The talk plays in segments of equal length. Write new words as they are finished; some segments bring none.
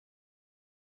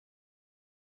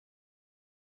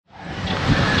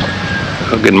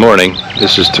Good morning,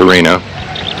 this is Torino.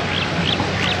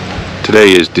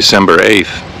 Today is December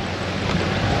 8th.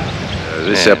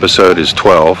 This episode is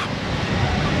 12.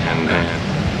 And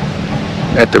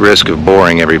at the risk of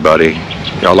boring everybody,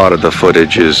 a lot of the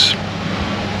footage is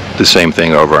the same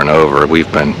thing over and over.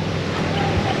 We've been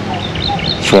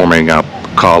forming up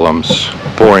columns,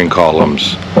 pouring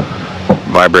columns,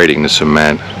 vibrating the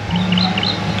cement.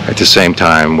 At the same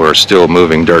time, we're still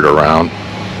moving dirt around,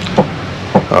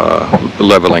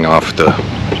 leveling off the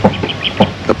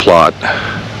plot,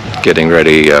 getting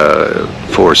ready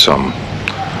for some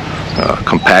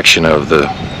compaction of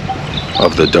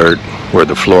the dirt where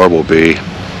the floor will be,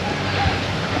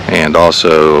 and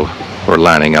also we're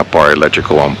lining up our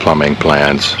electrical and plumbing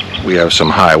plans. We have some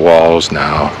high walls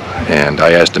now, and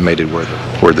I estimated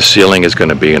where the ceiling is going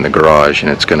to be in the garage,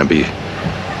 and it's going to be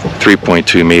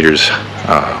 3.2 meters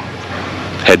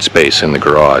headspace in the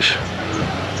garage.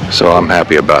 So I'm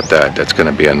happy about that. That's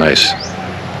going to be a nice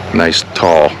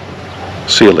tall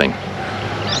ceiling,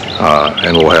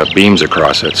 and we'll have beams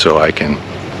across it, so I can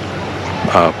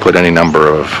put any number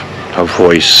of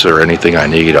hoists or anything I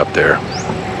need up there.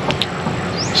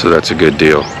 So that's a good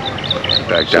deal.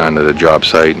 Back down to the job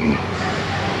site and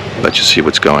let you see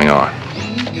what's going on.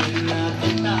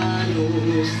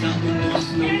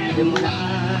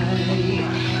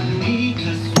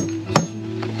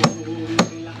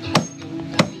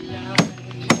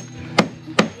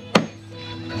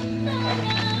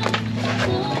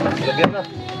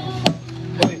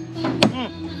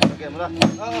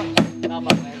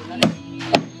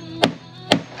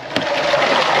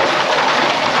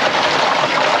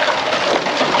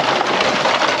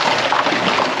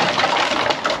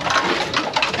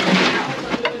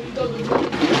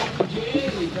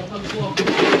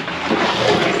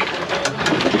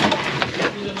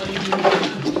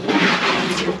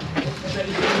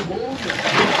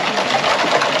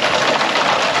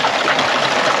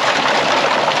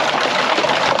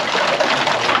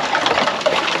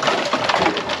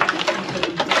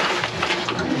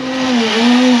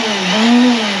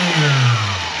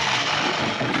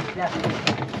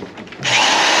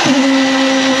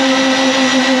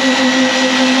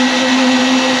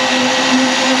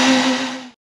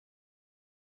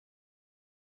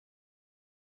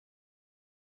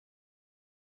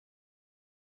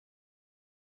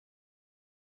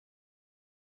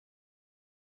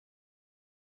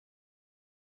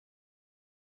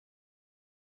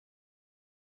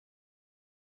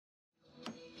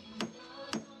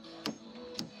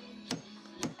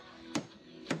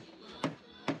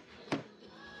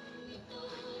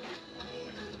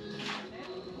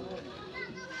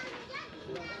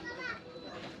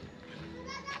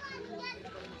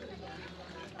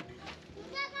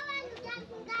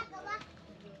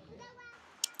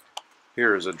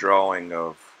 Here is a drawing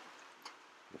of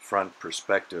the front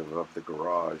perspective of the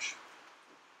garage.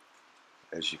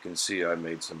 As you can see, I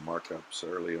made some markups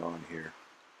early on here,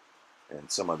 and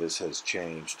some of this has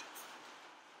changed.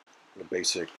 The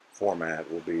basic format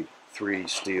will be 3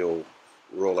 steel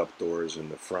roll-up doors in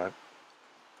the front,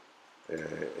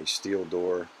 a steel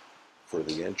door for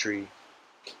the entry,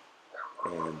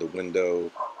 and the window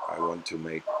I want to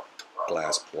make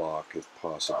glass block if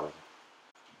possible.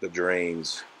 The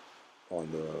drains on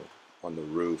the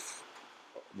roof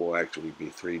will actually be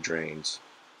 3 drains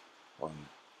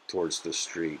towards the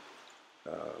street,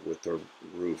 with the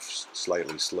roof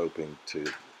slightly sloping to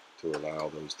allow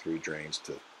those 3 drains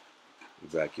to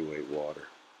evacuate water.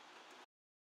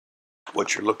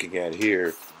 What you're looking at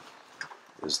here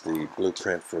is the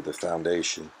blueprint for the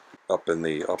foundation. Up in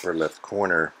the upper left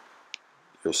corner,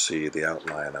 you'll see the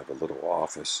outline of a little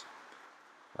office.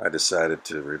 I decided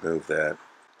to remove that,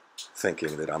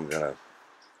 thinking that I'm going to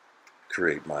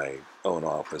create my own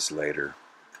office later,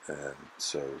 and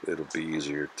so it'll be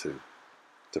easier to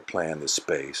plan the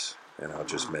space, and I'll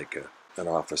just make an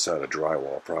office out of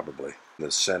drywall probably. In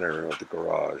the center of the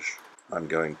garage, I'm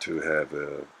going to have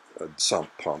a sump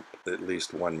pump at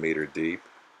least 1 meter deep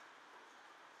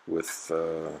with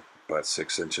about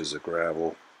 6 inches of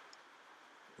gravel,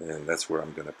 and that's where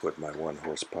I'm going to put my 1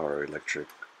 horsepower electric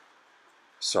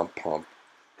sump pump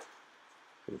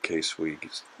in case we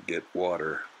get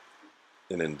water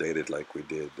inundated like we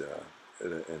did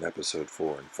in episode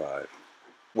 4 and 5.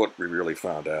 What we really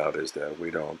found out is that we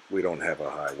don't have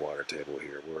a high water table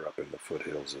here. We're up in the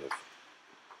foothills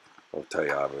of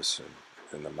Tayabas and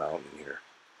in the mountain here.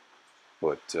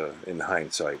 But in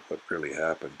hindsight, what really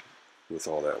happened with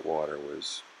all that water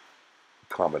was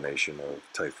a combination of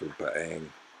Typhoon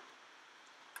Paang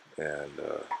and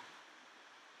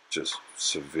just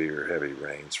severe heavy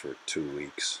rains for 2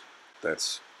 weeks.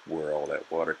 That's where all that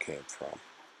water came from.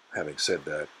 Having said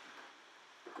that,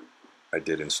 I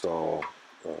did install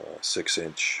a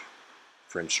 6-inch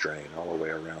French drain all the way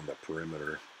around the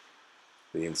perimeter,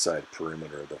 the inside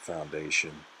perimeter of the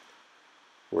foundation.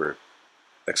 We're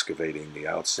excavating the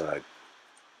outside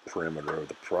perimeter of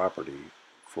the property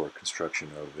for construction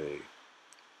of a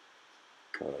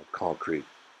concrete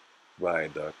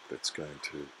viaduct that's going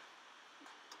to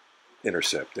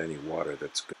intercept any water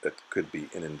that could be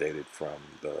inundated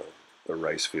from the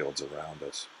rice fields around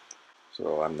us.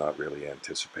 So I'm not really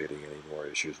anticipating any more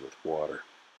issues with water.